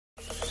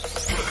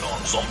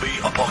Zombie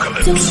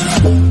apocalypse.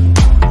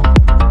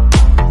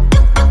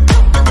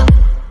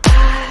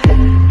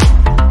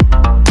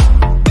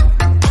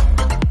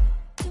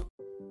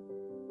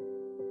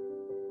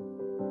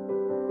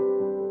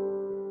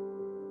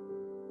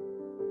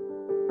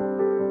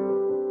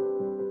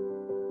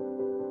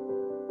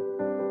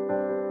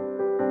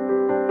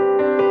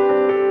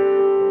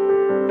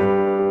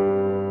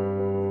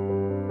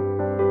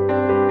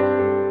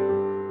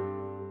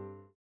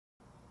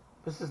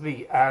 This is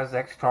the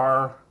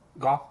Asyxstar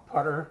golf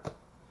putter.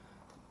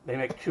 They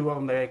make two of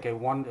them. They make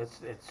one.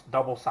 It's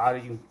double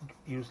sided. You can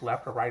use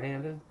left or right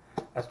handed.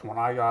 That's the one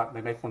I got.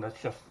 They make one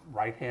that's just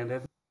right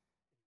handed.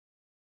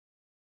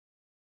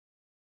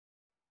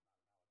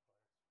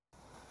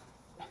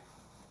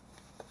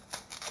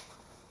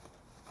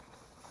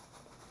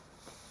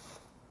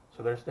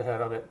 So there's the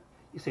head of it.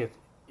 You see it.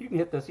 You can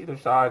hit this either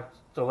side.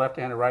 So left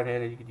handed, right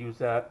handed. You could use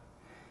that.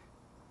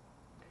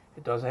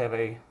 It does have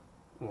a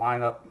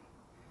lineup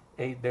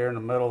aid there in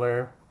the middle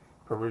there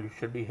for where you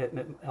should be hitting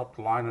it and help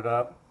to line it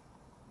up.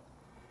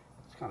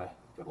 It's kind of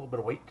got a little bit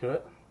of weight to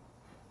it.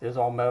 It is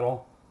all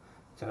metal.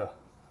 It's an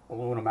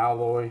aluminum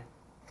alloy.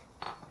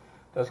 It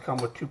does come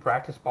with 2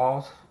 practice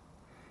balls.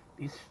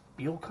 These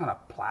feel kind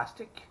of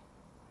plastic.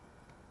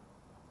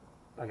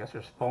 I guess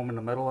there's foam in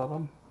the middle of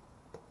them.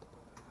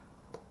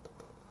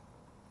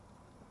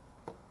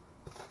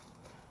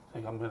 I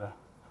think I'm going to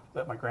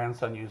let my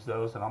grandson use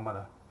those, and I'm going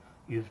to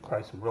use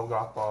probably some real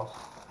golf balls.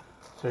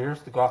 So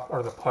here's the golf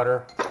or the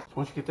putter. So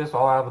once you get this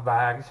all out of the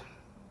bags,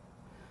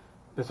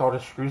 this all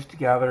just screws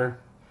together.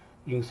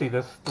 You can see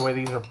this, the way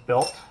these are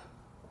built.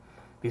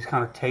 These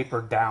kind of taper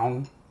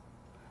down.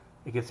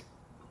 It gets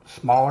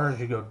smaller as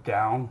you go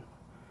down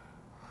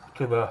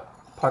to the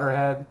putter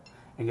head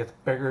and gets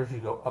bigger as you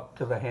go up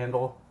to the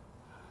handle.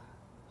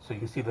 So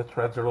you can see the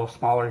threads are a little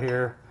smaller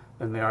here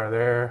than they are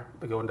there.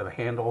 They go into the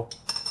handle,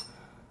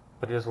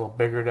 but it is a little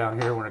bigger down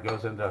here when it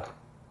goes into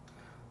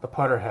the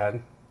putter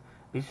head.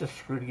 These just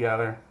screw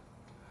together.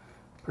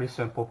 Pretty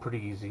simple, pretty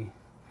easy.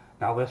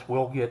 Now this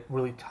will get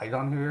really tight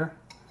on here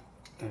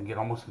and get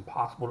almost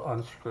impossible to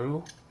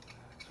unscrew.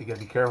 So you gotta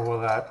be careful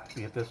with that. If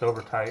you get this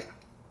over tight,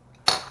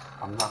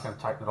 I'm not gonna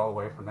tighten it all the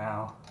way for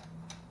now.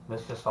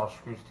 This just all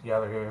screws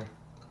together here.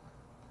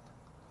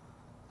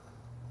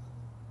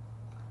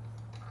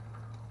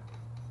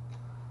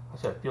 Like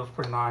I said, it feels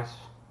pretty nice.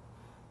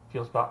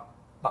 Feels about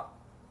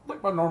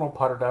like my normal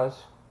putter does.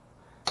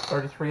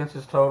 33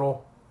 inches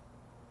total.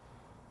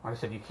 Like I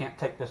said, you can't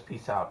take this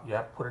piece out. You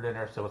have to put it in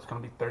there, so it's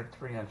going to be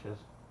 33 inches.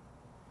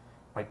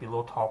 Might be a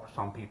little tall for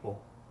some people.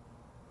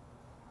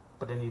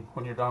 But then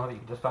when you're done with it, you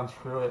can just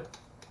unscrew it.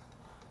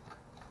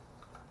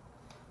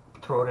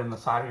 Throw it in the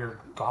side of your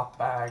golf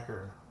bag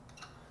or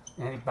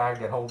any bag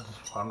that holds,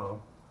 I don't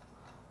know,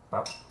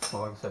 about,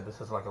 well, like I said,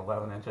 this is like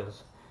 11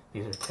 inches.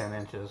 These are 10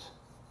 inches.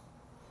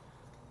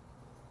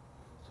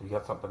 So you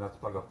got something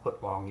that's like a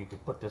foot long. You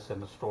could put this in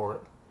to store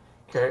it.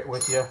 Carry it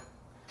with you.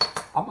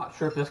 I'm not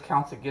sure if this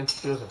counts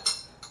against you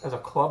as a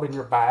club in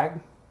your bag.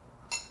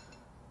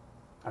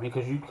 I mean,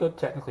 because you could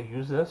technically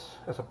use this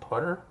as a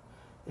putter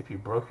if you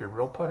broke your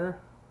real putter.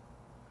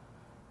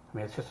 I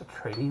mean, it's just a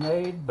training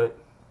aid, but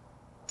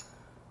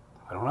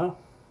I don't know.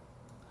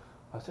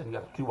 Like I said, you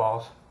got the 2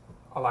 balls.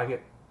 I like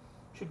it.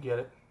 Should get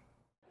it.